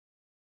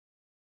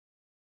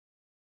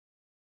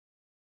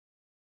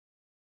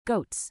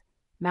Goats,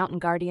 mountain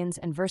guardians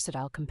and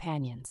versatile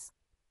companions.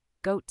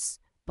 Goats,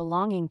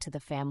 belonging to the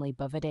family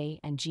Bovidae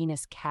and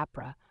genus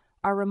Capra,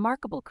 are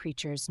remarkable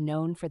creatures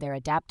known for their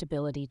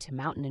adaptability to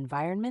mountain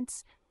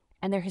environments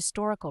and their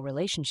historical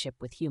relationship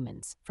with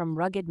humans. From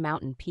rugged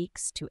mountain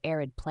peaks to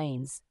arid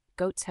plains,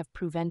 goats have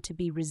proven to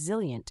be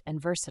resilient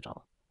and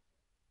versatile.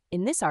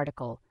 In this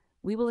article,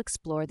 we will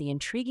explore the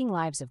intriguing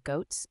lives of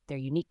goats, their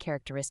unique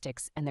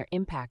characteristics, and their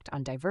impact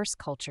on diverse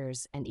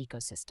cultures and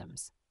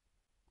ecosystems.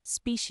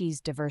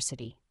 Species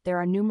diversity. There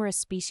are numerous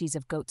species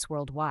of goats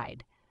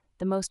worldwide,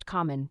 the most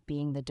common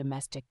being the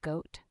domestic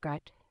goat,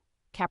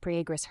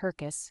 Capra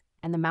hircus,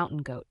 and the mountain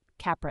goat,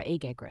 Capra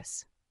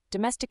aegagrus.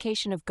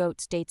 Domestication of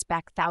goats dates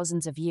back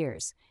thousands of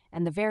years,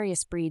 and the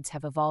various breeds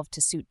have evolved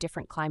to suit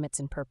different climates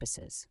and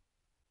purposes.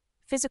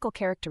 Physical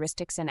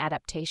characteristics and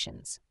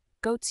adaptations.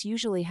 Goats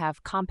usually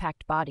have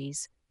compact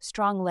bodies,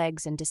 strong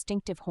legs, and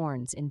distinctive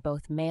horns in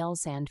both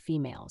males and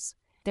females.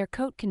 Their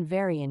coat can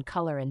vary in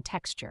color and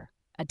texture,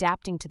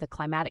 adapting to the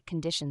climatic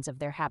conditions of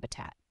their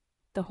habitat.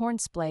 The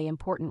horns play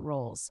important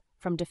roles,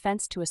 from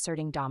defense to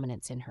asserting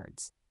dominance in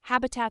herds.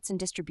 Habitats and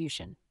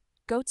distribution.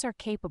 Goats are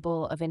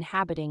capable of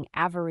inhabiting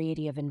a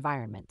variety of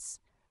environments,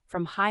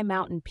 from high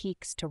mountain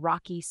peaks to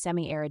rocky,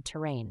 semi-arid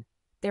terrain.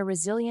 Their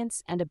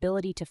resilience and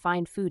ability to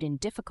find food in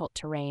difficult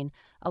terrain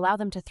allow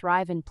them to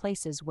thrive in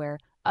places where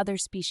other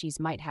species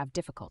might have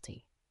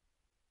difficulty.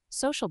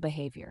 Social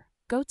behavior.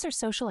 Goats are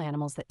social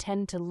animals that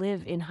tend to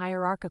live in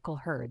hierarchical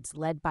herds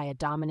led by a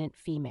dominant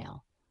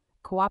female.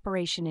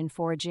 Cooperation in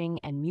foraging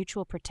and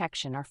mutual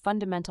protection are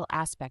fundamental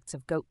aspects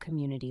of goat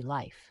community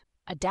life.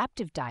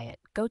 Adaptive diet.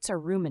 Goats are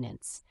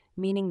ruminants,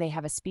 meaning they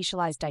have a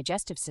specialized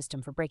digestive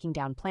system for breaking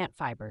down plant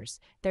fibers.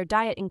 Their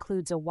diet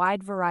includes a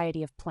wide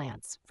variety of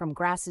plants, from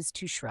grasses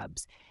to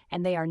shrubs,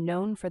 and they are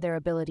known for their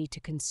ability to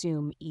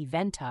consume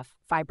even tough,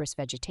 fibrous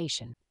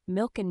vegetation.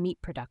 Milk and meat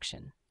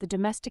production. The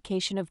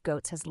domestication of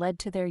goats has led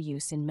to their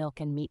use in milk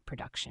and meat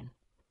production.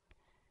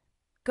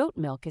 Goat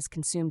milk is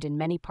consumed in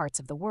many parts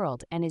of the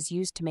world and is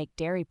used to make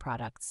dairy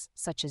products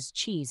such as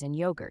cheese and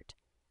yogurt.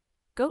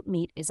 Goat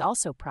meat is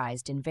also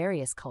prized in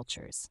various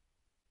cultures.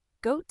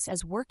 Goats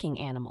as working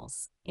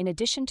animals. In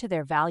addition to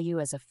their value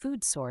as a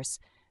food source,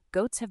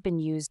 goats have been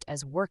used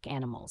as work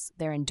animals.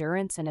 Their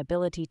endurance and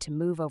ability to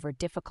move over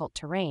difficult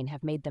terrain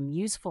have made them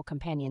useful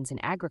companions in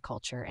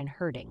agriculture and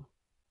herding.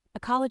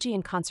 Ecology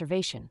and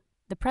conservation.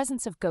 The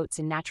presence of goats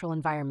in natural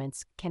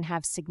environments can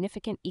have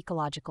significant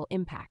ecological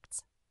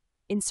impacts.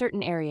 In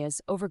certain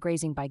areas,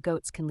 overgrazing by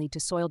goats can lead to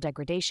soil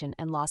degradation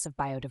and loss of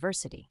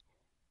biodiversity.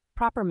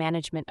 Proper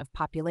management of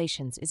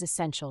populations is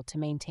essential to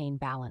maintain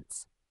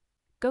balance.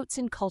 Goats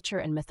in culture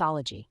and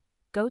mythology.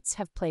 Goats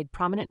have played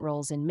prominent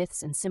roles in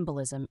myths and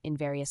symbolism in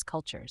various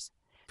cultures.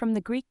 From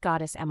the Greek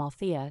goddess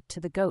Amalthea to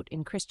the goat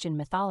in Christian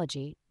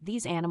mythology,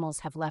 these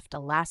animals have left a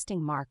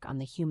lasting mark on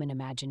the human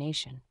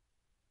imagination.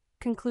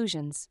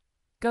 Conclusions.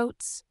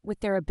 Goats, with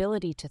their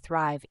ability to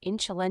thrive in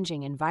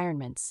challenging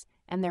environments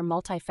and their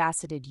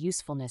multifaceted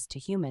usefulness to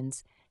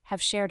humans,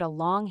 have shared a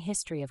long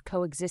history of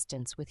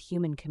coexistence with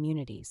human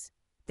communities.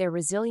 Their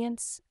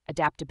resilience,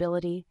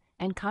 adaptability,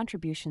 and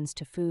contributions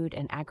to food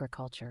and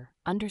agriculture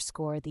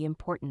underscore the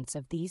importance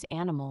of these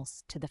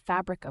animals to the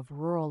fabric of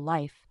rural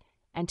life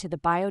and to the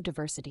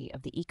biodiversity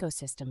of the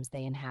ecosystems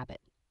they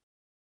inhabit.